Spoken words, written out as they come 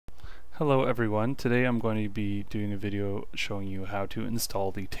Hello everyone, today I'm going to be doing a video showing you how to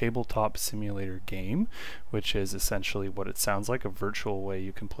install the Tabletop Simulator game, which is essentially what it sounds like, a virtual way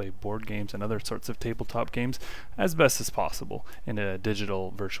you can play board games and other sorts of tabletop games as best as possible in a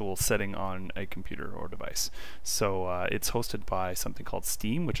digital virtual setting on a computer or device. So it's hosted by something called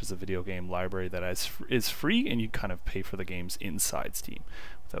Steam, which is a video game library that is free, and you kind of pay for the games inside Steam.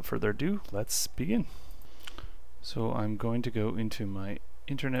 Without further ado, let's begin. So I'm going to go into my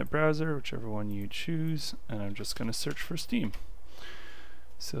internet browser, whichever one you choose, and I'm just going to search for Steam.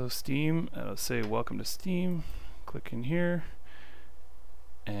 So Steam, I'll say welcome to Steam, click in here,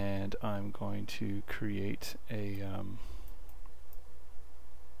 and I'm going to create a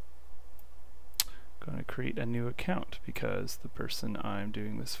new account because the person I'm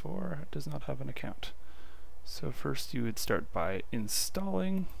doing this for does not have an account. So first you would start by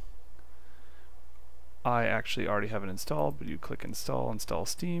installing. I actually already have it installed, but you click install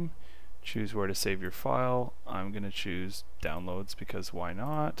Steam, choose where to save your file. I'm going to choose downloads because why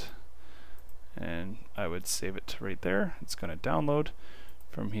not? And I would save it right there. It's going to download.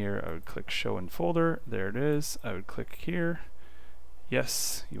 From here I would click show in folder. There it is. I would click here.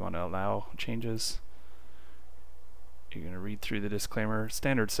 Yes, you want to allow changes. You're going to read through the disclaimer.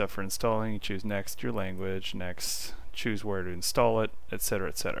 Standard stuff for installing. You choose next, your language, next, choose where to install it, etc.,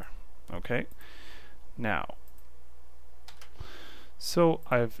 etc. Okay. Now, so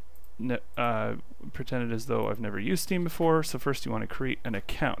I've pretended as though I've never used Steam before, so first you want to create an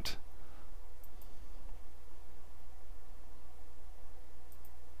account.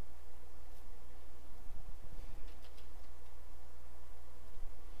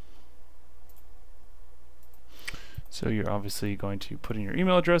 So you're obviously going to put in your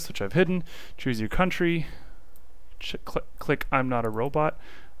email address, which I've hidden, choose your country, click I'm not a robot.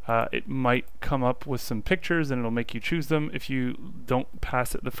 It might come up with some pictures and it'll make you choose them. If you don't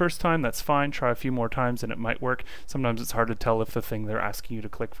pass it the first time, that's fine. Try a few more times and it might work. Sometimes it's hard to tell if the thing they're asking you to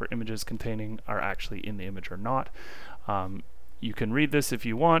click for images containing are actually in the image or not. You can read this if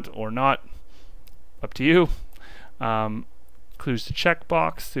you want or not. Up to you. Choose the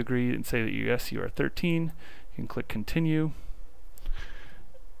checkbox to agree and say that yes, you are 13. You can click continue.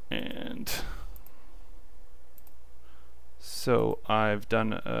 And so I've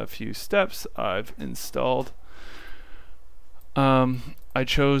done a few steps. I've installed. I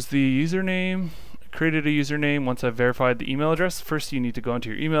chose the username, created a username. Once I've verified the email address, first you need to go into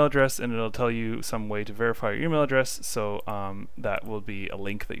your email address and it'll tell you some way to verify your email address. So that will be a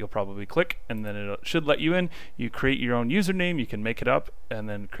link that you'll probably click, and then it should let you in. You create your own username, you can make it up, and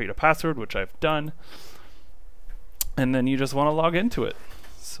then create a password, which I've done. And then you just want to log into it.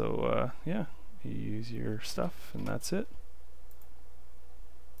 So yeah, you use your stuff and that's it.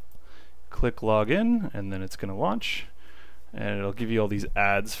 Click login and then it's going to launch, and it'll give you all these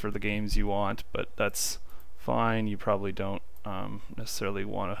ads for the games you want, but that's fine. You probably don't necessarily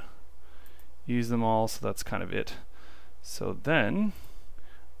want to use them all, so that's kind of it. So then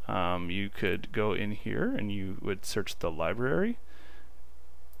you could go in here and you would search the library.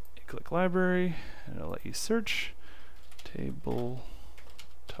 You click library and it'll let you search Tabletop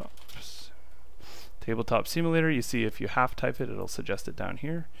Simulator. You see if you half type it, it'll suggest it down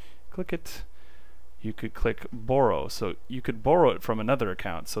here. Click it. You could click borrow, so you could borrow it from another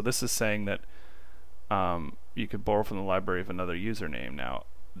account. So this is saying that you could borrow from the library of another username. Now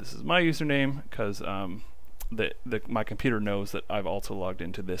this is my username because my computer knows that I've also logged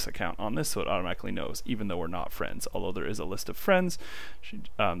into this account on this, so it automatically knows, even though we're not friends. Although there is a list of friends,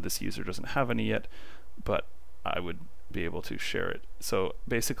 this user doesn't have any yet, but I would be able to share it. So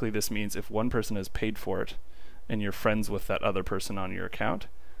basically this means if one person has paid for it and you're friends with that other person on your account,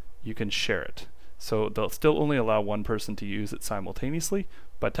 you can share it. So they'll still only allow one person to use it simultaneously,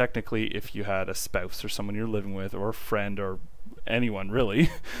 but technically if you had a spouse or someone you're living with or a friend or anyone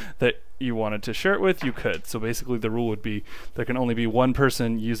really that you wanted to share it with, you could. So basically the rule would be there can only be one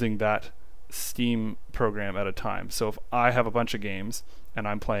person using that Steam program at a time. So if I have a bunch of games and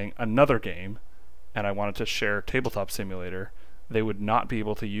I'm playing another game and I wanted to share Tabletop Simulator, they would not be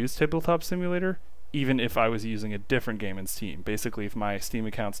able to use Tabletop Simulator even if I was using a different game in Steam. Basically, if my Steam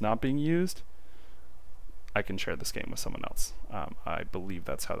account's not being used, I can share this game with someone else. I believe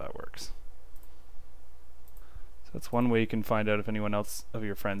that's how that works. So that's one way you can find out if anyone else of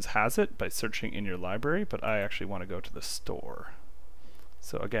your friends has it, by searching in your library, but I actually want to go to the store.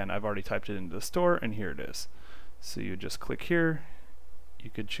 So again, I've already typed it into the store, and here it is. So you just click here. You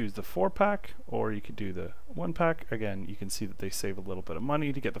could choose the 4-pack, or you could do the 1-pack. Again, you can see that they save a little bit of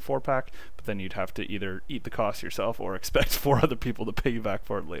money to get the 4-pack, but then you'd have to either eat the cost yourself or expect 4 other people to pay you back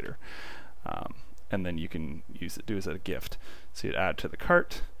for it later. And then you can use it, do it as a gift. So you'd add to the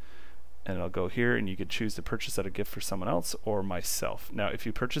cart, and it'll go here, and you could choose to purchase as a gift for someone else or myself. Now, if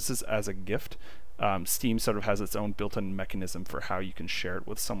you purchase this as a gift, Steam sort of has its own built-in mechanism for how you can share it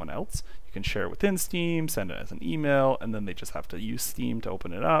with someone else. You can share it within Steam, send it as an email, and then they just have to use Steam to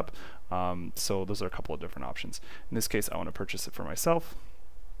open it up. So those are a couple of different options. In this case, I want to purchase it for myself.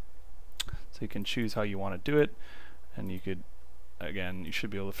 So you can choose how you want to do it, and you could, again, you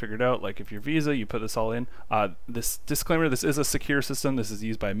should be able to figure it out. Like if you're Visa, you put this all in. This disclaimer, this is a secure system. This is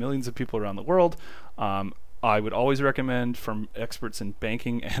used by millions of people around the world. I would always recommend, from experts in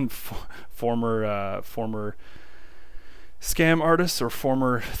banking and former scam artists or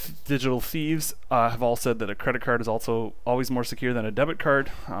former digital thieves have all said that a credit card is also always more secure than a debit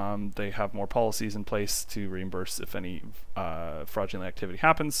card. They have more policies in place to reimburse if any fraudulent activity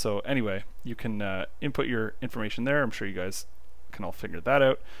happens. So anyway, you can input your information there. I'm sure you guys can all figure that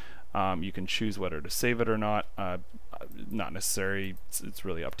out. You can choose whether to save it or not. Not necessary. It's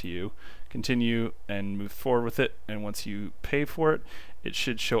really up to you. Continue and move forward with it, and once you pay for it, it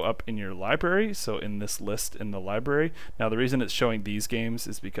should show up in your library, so in this list in the library. Now the reason it's showing these games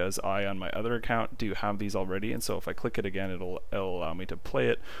is because I, on my other account, do have these already, and so if I click it again, it'll allow me to play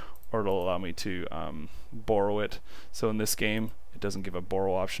it, or it'll allow me to borrow it. So in this game, it doesn't give a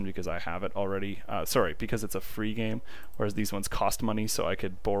borrow option because I have it already. Sorry, because it's a free game, whereas these ones cost money, so I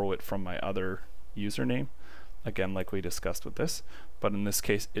could borrow it from my other username, again, like we discussed with this. But in this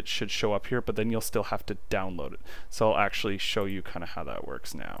case, it should show up here, but then you'll still have to download it. So I'll actually show you kind of how that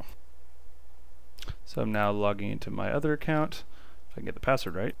works now. So I'm now logging into my other account, if I can get the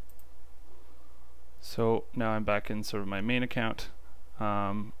password right. So now I'm back in sort of my main account.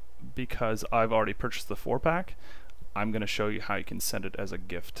 Because I've already purchased the 4-pack, I'm going to show you how you can send it as a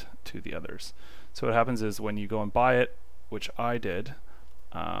gift to the others. So what happens is when you go and buy it, which I did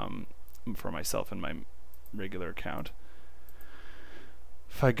for myself in my regular account,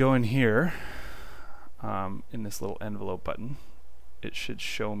 if I go in here in this little envelope button, it should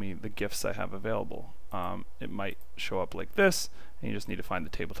show me the gifts I have available. It might show up like this, and you just need to find the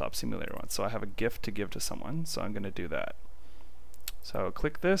Tabletop Simulator one. So I have a gift to give to someone, so I'm going to do that. So I'll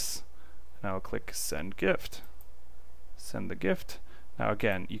click this, and I'll click Send Gift. Send the gift. Now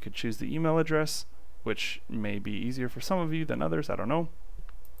again, you could choose the email address, which may be easier for some of you than others, I don't know.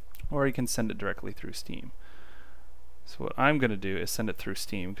 Or you can send it directly through Steam. So what I'm going to do is send it through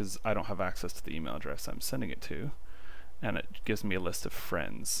Steam because I don't have access to the email address I'm sending it to, and it gives me a list of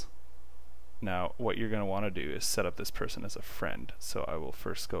friends. Now what you're going to want to do is set up this person as a friend. So I will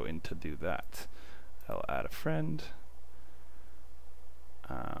first go in to do that. I'll add a friend.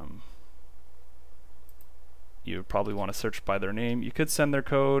 You would probably want to search by their name. You could send their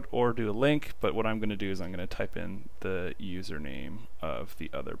code or do a link, but what I'm going to do is I'm going to type in the username of the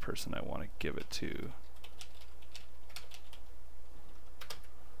other person I want to give it to.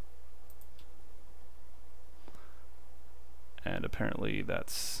 And apparently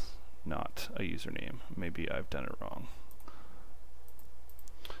that's not a username. Maybe I've done it wrong.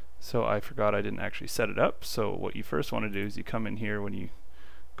 So I forgot I didn't actually set it up. So what you first want to do is you come in here when you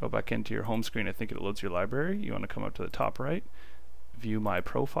go back into your home screen. I think it loads your library. You want to come up to the top right, view my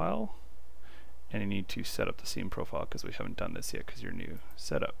profile, and you need to set up the Steam profile because we haven't done this yet because you're new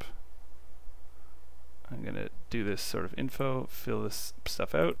setup. I'm going to do this sort of info, fill this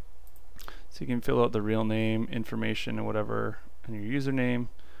stuff out. So you can fill out the real name, information, and whatever, and your username,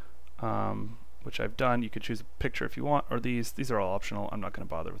 which I've done. You could choose a picture if you want, or these are all optional. I'm not going to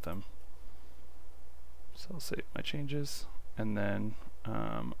bother with them. So I'll save my changes, and then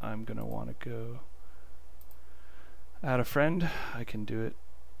I'm going to want to go add a friend. I can do it.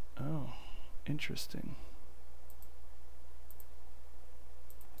 Oh, interesting.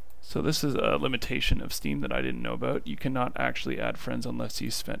 So this is a limitation of Steam that I didn't know about. You cannot actually add friends unless you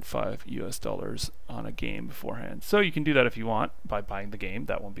spent $5 US on a game beforehand. So you can do that if you want by buying the game.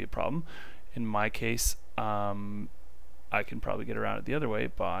 That won't be a problem. In my case, I can probably get around it the other way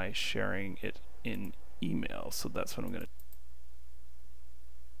by sharing it in email. So that's what I'm going to do.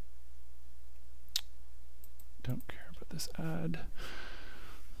 Don't care about this ad.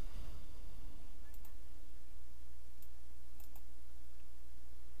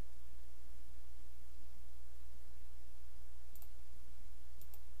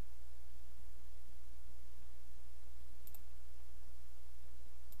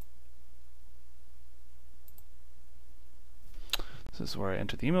 This is where I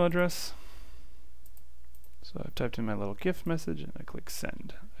enter the email address. So I've typed in my little gift message and I click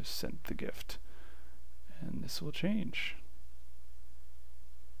send. I've sent the gift. And this will change.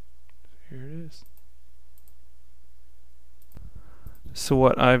 Here it is. So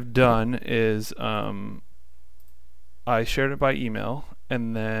what I've done is I shared it by email,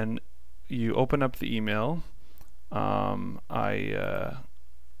 and then you open up the email. I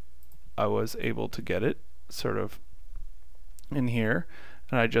was able to get it sort of in here,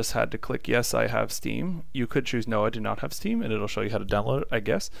 and I just had to click yes, I have Steam. You could choose no, I do not have Steam, and it'll show you how to download it, I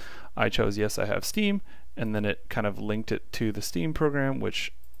guess. I chose yes, I have Steam, and then it kind of linked it to the Steam program,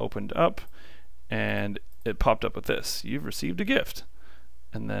 which opened up, and it popped up with this: you've received a gift.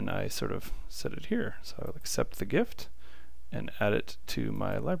 And then I sort of set it here. So I'll accept the gift and add it to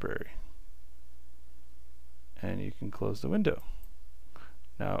my library. And you can close the window.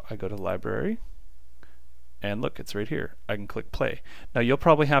 Now I go to library, and look, it's right here. I can click play. Now you'll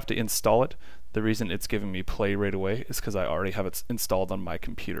probably have to install it. The reason it's giving me play right away is because I already have it installed on my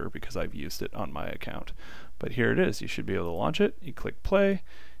computer because I've used it on my account. But here it is. You should be able to launch it. You click play.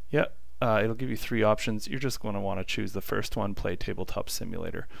 Yep. It'll give you 3 options. You're just going to want to choose the first one, Play Tabletop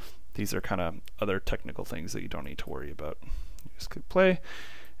Simulator. These are kind of other technical things that you don't need to worry about. You just click play.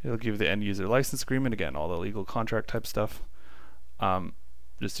 It'll give you the end user license agreement. Again, all the legal contract type stuff.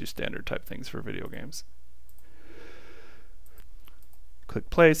 Just your standard type things for video games.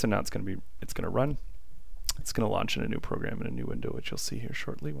 Click play. So now it's going to run. It's going to launch in a new program in a new window, which you'll see here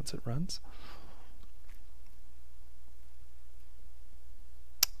shortly once it runs.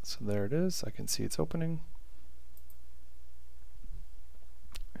 So there it is. I can see it's opening.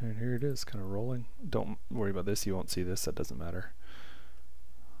 And here it is, kind of rolling. Don't worry about this. You won't see this. That doesn't matter.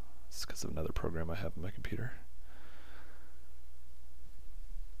 It's because of another program I have on my computer.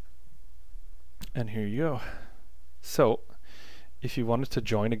 And here you go. So if you wanted to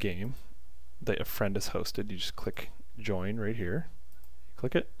join a game that a friend has hosted, you just click join right here.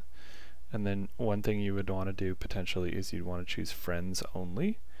 Click it. And then one thing you would want to do potentially is you'd want to choose friends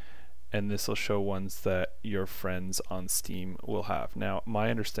only. And this will show ones that your friends on Steam will have. Now, my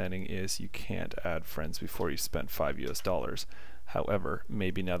understanding is you can't add friends before you spent $5 US. However,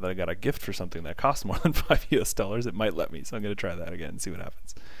 maybe now that I got a gift for something that costs more than $5 US, it might let me. So I'm going to try that again and see what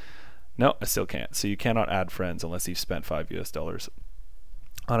happens. No, I still can't. So you cannot add friends unless you've spent $5 US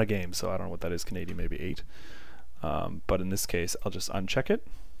on a game. So I don't know what that is, Canadian, maybe 8. But in this case, I'll just uncheck it.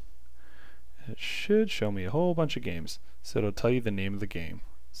 It should show me a whole bunch of games. So it'll tell you the name of the game.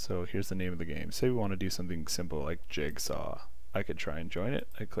 So here's the name of the game. Say we want to do something simple like Jigsaw. I could try and join it.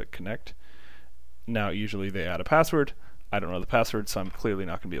 I click connect. Now usually they add a password. I don't know the password, so I'm clearly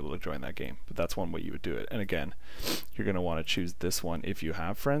not going to be able to join that game. But that's one way you would do it. And again, you're going to want to choose this one if you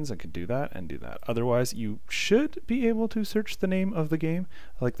have friends and can do that and do that. Otherwise, you should be able to search the name of the game,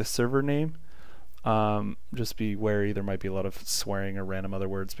 like the server name. Just be wary. There might be a lot of swearing or random other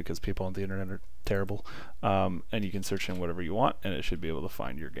words because people on the internet are terrible. And you can search in whatever you want, and it should be able to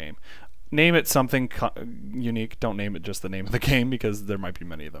find your game. Name it something unique. Don't name it just the name of the game because there might be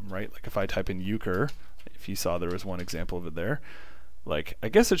many of them, right? Like if I type in euchre, if you saw there was one example of it there, like I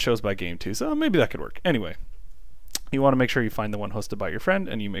guess it shows by game too, so maybe that could work. Anyway, you want to make sure you find the one hosted by your friend,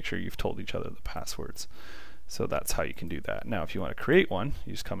 and you make sure you've told each other the passwords. So that's how you can do that. Now, if you want to create one,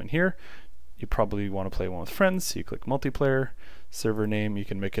 you just come in here. You probably want to play one with friends, so you click multiplayer. Server name, you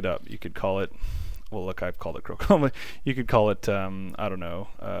can make it up. You could call it, well look, I've called it Crocoma. You could call it, I don't know,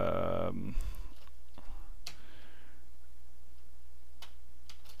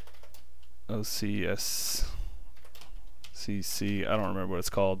 OCSCC, I don't remember what it's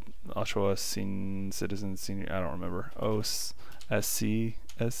called. Oshawa Citizen Senior, I don't remember. OSCSCC.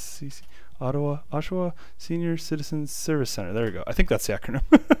 Oshawa Senior Citizens Service Center. There we go. I think that's the acronym.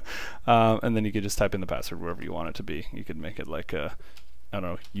 And then you could just type in the password wherever you want it to be. You could make it like a, I don't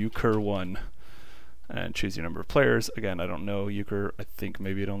know, euchre1 and choose your number of players. Again, I don't know euchre. I think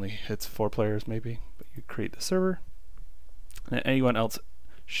maybe it only hits 4 players maybe. But you create the server. And anyone else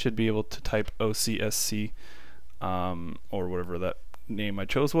should be able to type OCSC or whatever that name I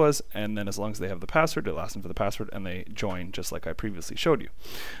chose was, and then as long as they have the password, it'll ask them for the password and they join just like I previously showed you.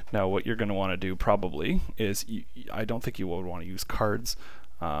 Now what you're going to want to do probably is, I don't think you would want to use cards,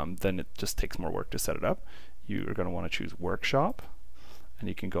 then it just takes more work to set it up. You're going to want to choose workshop, and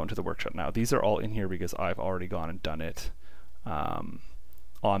you can go into the workshop. Now these are all in here because I've already gone and done it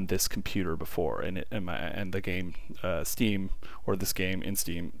on this computer before, and the game Steam, or this game in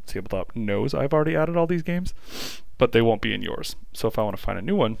Steam Tabletop, knows I've already added all these games, but they won't be in yours. So if I want to find a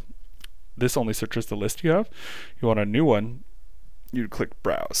new one, this only searches the list you have. You want a new one, you click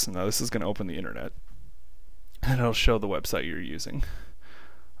browse. Now this is going to open the internet, and it'll show the website you're using.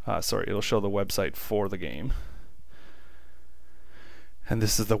 Sorry, it'll show the website for the game. And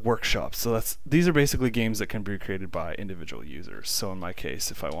this is the workshop. So these are basically games that can be created by individual users. So in my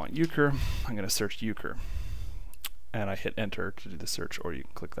case, if I want euchre, I'm going to search euchre. And I hit enter to do the search, or you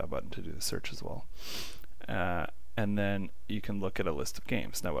can click that button to do the search as well. and then you can look at a list of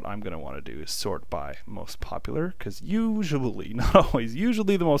games. Now what I'm going to want to do is sort by most popular, because usually, not always,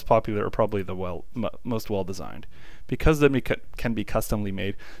 usually the most popular are probably the most well designed. Because they can be customly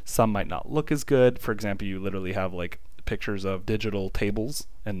made, some might not look as good. For example, you literally have like pictures of digital tables,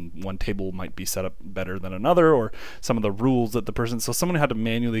 and one table might be set up better than another, or some of the rules that the person, so someone had to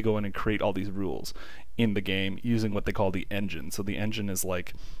manually go in and create all these rules in the game using what they call the engine. So the engine is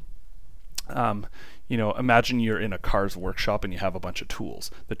like, you know, imagine you're in a car's workshop and you have a bunch of tools.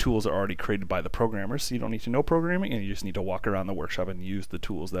 The tools are already created by the programmers, so you don't need to know programming, and you just need to walk around the workshop and use the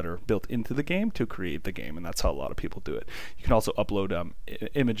tools that are built into the game to create the game, and that's how a lot of people do it. You can also upload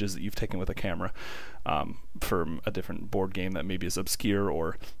images that you've taken with a camera from a different board game that maybe is obscure,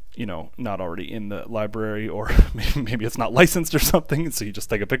 or you know, not already in the library, or maybe it's not licensed or something, so you just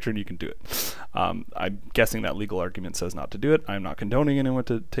take a picture and you can do it. I'm guessing that legal argument says not to do it. I'm not condoning anyone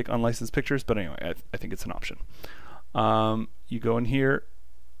to take unlicensed pictures, but anyway, I think it's an option. You go in here,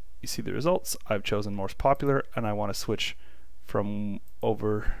 you see the results. I've chosen most popular, and I want to switch from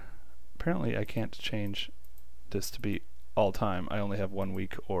over. Apparently I can't change this to be all time. I only have 1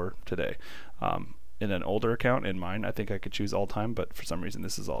 week or today. In an older account, in mine, I think I could choose all time, but for some reason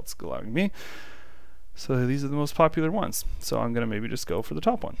this is all it's allowing me. So these are the most popular ones. So I'm going to maybe just go for the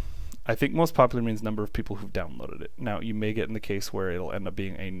top one. I think most popular means number of people who've downloaded it. Now you may get in the case where it'll end up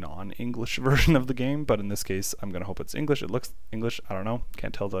being a non-English version of the game, but in this case I'm going to hope it's English. It looks English, I don't know,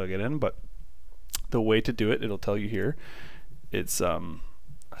 can't tell till I get in, but the way to do it, it'll tell you here. It's I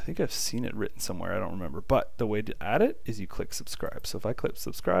think I've seen it written somewhere, I don't remember, but the way to add it is you click subscribe. So if I click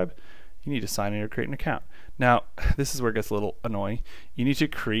subscribe, you need to sign in or create an account. Now, this is where it gets a little annoying. You need to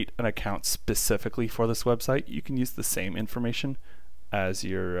create an account specifically for this website. You can use the same information as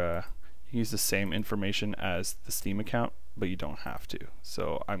your, you can use the same information as the Steam account, but you don't have to.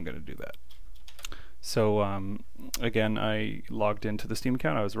 So I'm going to do that. So again, I logged into the Steam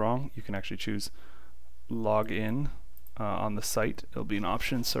account. I was wrong. You can actually choose log in. On the site, it'll be an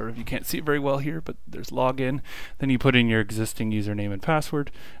option. Sort of, you can't see it very well here, but there's login. Then you put in your existing username and password.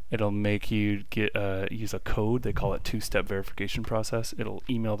 It'll make you get use a code. They call it two-step verification process. It'll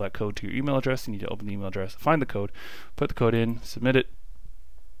email that code to your email address. You need to open the email address, find the code, put the code in, submit it,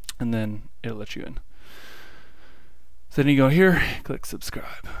 and then it'll let you in. So then you go here, click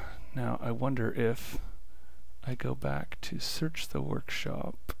subscribe. Now I wonder if I go back to search the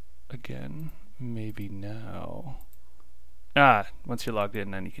workshop again, maybe now. Once you're logged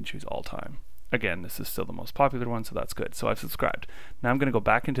in, then you can choose all time. Again, this is still the most popular one, so that's good. So I've subscribed. Now I'm going to go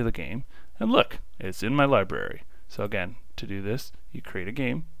back into the game, and look, it's in my library. So again, to do this, you create a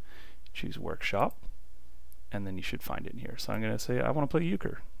game, choose workshop, and then you should find it in here. So I'm going to say, I want to play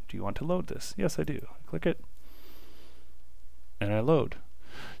euchre. Do you want to load this? Yes, I do. Click it, and I load.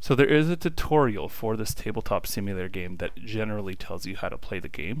 So there is a tutorial for this tabletop simulator game that generally tells you how to play the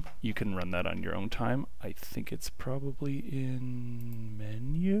game. You can run that on your own time. I think it's probably in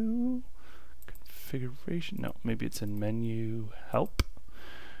menu configuration. No, maybe it's in menu help,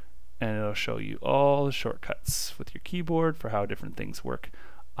 and it'll show you all the shortcuts with your keyboard for how different things work.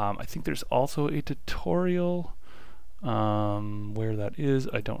 I think there's also a tutorial where that is.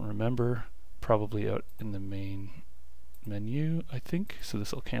 I don't remember. Probably out in the main menu, I think. So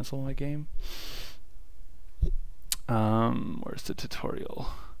this will cancel my game. Where's the tutorial?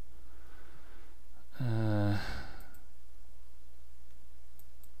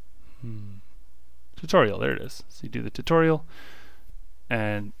 Tutorial, there it is. So you do the tutorial,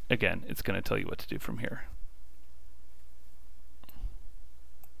 and again, it's going to tell you what to do from here.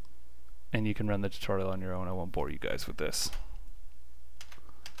 And you can run the tutorial on your own. I won't bore you guys with this.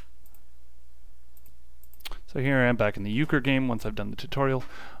 So here I am back in the euchre game once I've done the tutorial.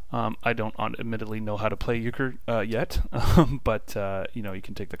 I don't admittedly know how to play euchre yet, but you know, you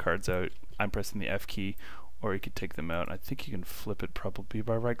can take the cards out. I'm pressing the F key, or you could take them out. I think you can flip it probably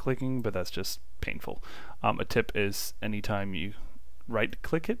by right-clicking, but that's just painful. A tip is anytime you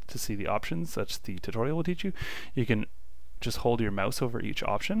right-click it to see the options, that's the tutorial will teach you, you can just hold your mouse over each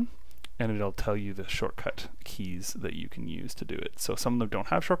option, and it'll tell you the shortcut keys that you can use to do it. So some of them don't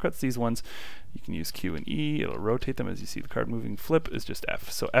have shortcuts. These ones, you can use Q and E. It'll rotate them as you see the card moving. Flip is just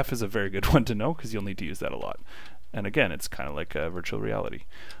F. So F is a very good one to know because you'll need to use that a lot. And again, it's kind of like a virtual reality.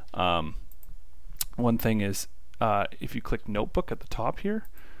 One thing is, if you click Notebook at the top here,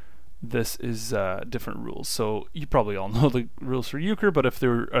 this is different rules. So you probably all know the rules for euchre, but if there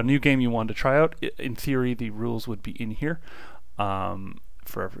were a new game you wanted to try out, in theory, the rules would be in here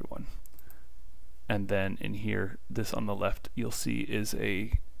for everyone. And then in here, this on the left, you'll see is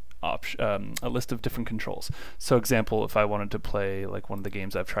a list of different controls. So example, if I wanted to play like one of the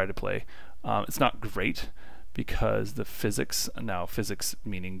games I've tried to play, it's not great because the physics, now physics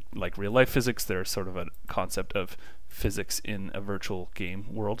meaning like real life physics, there's sort of a concept of physics in a virtual game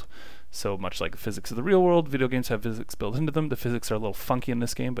world. So much like the physics of the real world, video games have physics built into them. The physics are a little funky in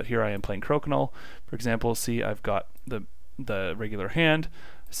this game, but here I am playing Crokinole. For example, see, I've got the regular hand,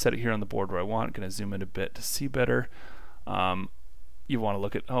 set it here on the board where I want. I'm going to zoom in a bit to see better. You want to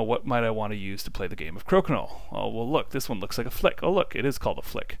look at, oh, what might I want to use to play the game of Crokinole? Oh, well, look, this one looks like a flick. Oh, look, it is called a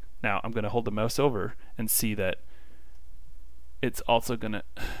flick. Now I'm going to hold the mouse over and see that it's also going to,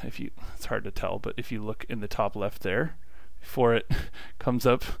 it's hard to tell, but if you look in the top left there, before it comes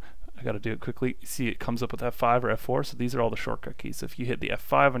up, I got to do it quickly. See, it comes up with F5 or F4, so these are all the shortcut keys. So if you hit the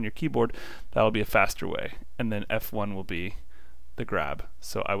F5 on your keyboard, that'll be a faster way, and then F1 will be the grab.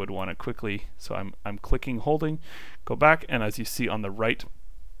 So I would want to quickly, so I'm clicking, holding, go back, and as you see on the right,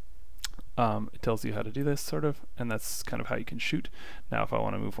 it tells you how to do this sort of, and that's kind of how you can shoot. Now if I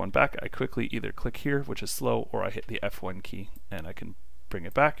want to move one back, I quickly either click here, which is slow, or I hit the F1 key and I can bring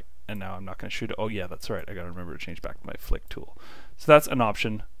it back, and now I'm not going to shoot it. Oh yeah, that's right, I got to remember to change back to my flick tool. So that's an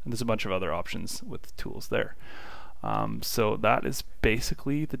option, and there's a bunch of other options with tools there. So that is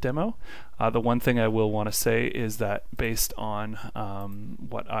basically the demo. The one thing I will want to say is that based on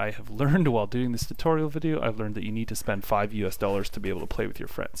what I have learned while doing this tutorial video, I've learned that you need to spend $5 US to be able to play with your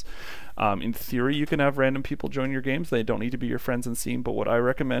friends. In theory, you can have random people join your games. They don't need to be your friends in Steam, but what I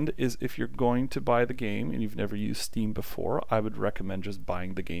recommend is if you're going to buy the game and you've never used Steam before, I would recommend just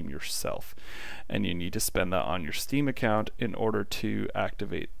buying the game yourself. And you need to spend that on your Steam account in order to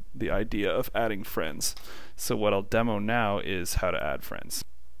activate the idea of adding friends. So what I'll demo now is how to add friends.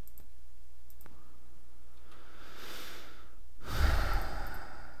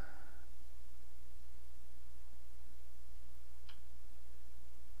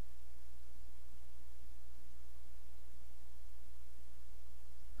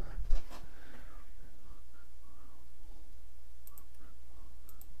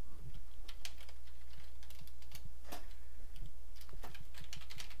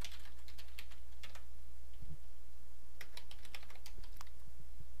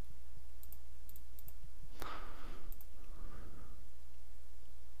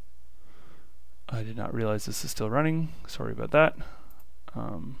 I did not realize this is still running. Sorry about that.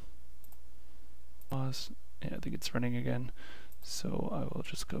 Pause. Yeah, I think it's running again. So I will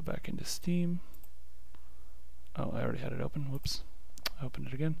just go back into Steam. Oh, I already had it open. Whoops. I opened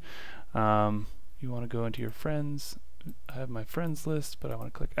it again. You want to go into your friends. I have my friends list, but I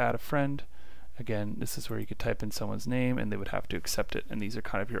want to click add a friend. Again, this is where you could type in someone's name and they would have to accept it, and these are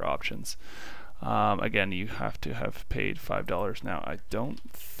kind of your options. Again, you have to have paid $5. Now, I don't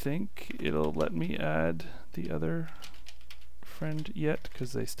think it'll let me add the other friend yet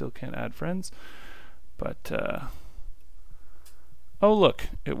because they still can't add friends. But, oh look,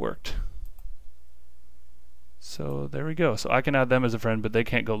 it worked. So there we go. So I can add them as a friend, but they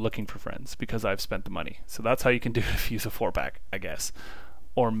can't go looking for friends because I've spent the money. So that's how you can do it if you use a 4-pack, I guess.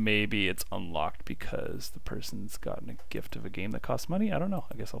 Or maybe it's unlocked because the person's gotten a gift of a game that costs money. I don't know.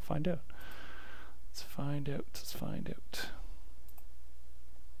 I guess I'll find out. Let's find out. Let's find out.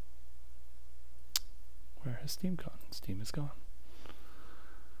 Where has Steam gone? Steam is gone.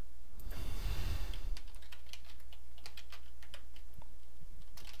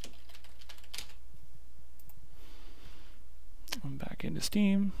 I'm back into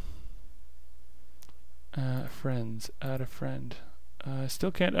Steam. Friends. Add a friend. I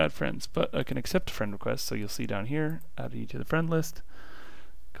still can't add friends, but I can accept a friend request. So you'll see down here, add you to the friend list.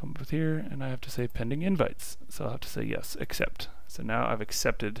 Come up with here, and I have to say pending invites. So I'll have to say yes, accept. So now I've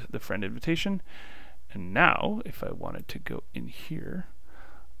accepted the friend invitation. And now, if I wanted to go in here,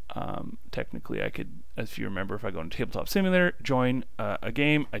 technically I could, as you remember, if I go into Tabletop Simulator, join a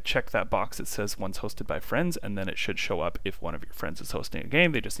game, I check that box that says one's hosted by friends, and then it should show up if one of your friends is hosting a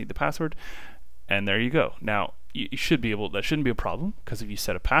game. They just need the password. And there you go. Now, you should be able, that shouldn't be a problem, because if you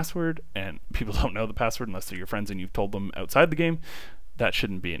set a password and people don't know the password unless they're your friends and you've told them outside the game, that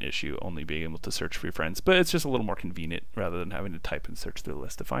shouldn't be an issue, only being able to search for your friends. But it's just a little more convenient rather than having to type and search through the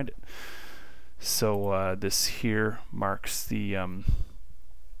list to find it. So this here marks the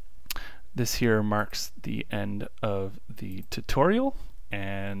end of the tutorial,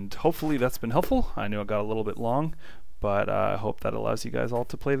 and hopefully that's been helpful. I know it got a little bit long, but I hope that allows you guys all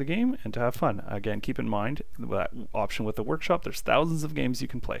to play the game and to have fun. Again, keep in mind that option with the workshop, there's thousands of games you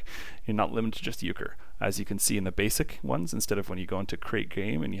can play. You're not limited to just euchre. As you can see in the basic ones, instead of when you go into create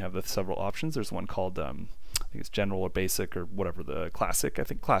game and you have the several options, there's one called think it's general or basic or whatever, the classic, I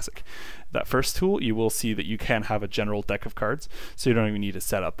think classic. That first tool, you will see that you can have a general deck of cards, so you don't even need to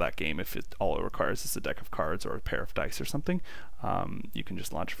set up that game if all it requires is a deck of cards or a pair of dice or something. You can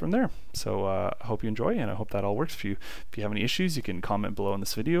just launch it from there. So I hope you enjoy, and I hope that all works for you. If you have any issues, you can comment below in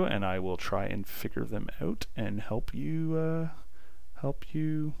this video, and I will try and figure them out and help you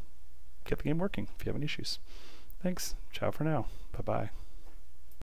get the game working if you have any issues. Thanks. Ciao for now. Bye-bye.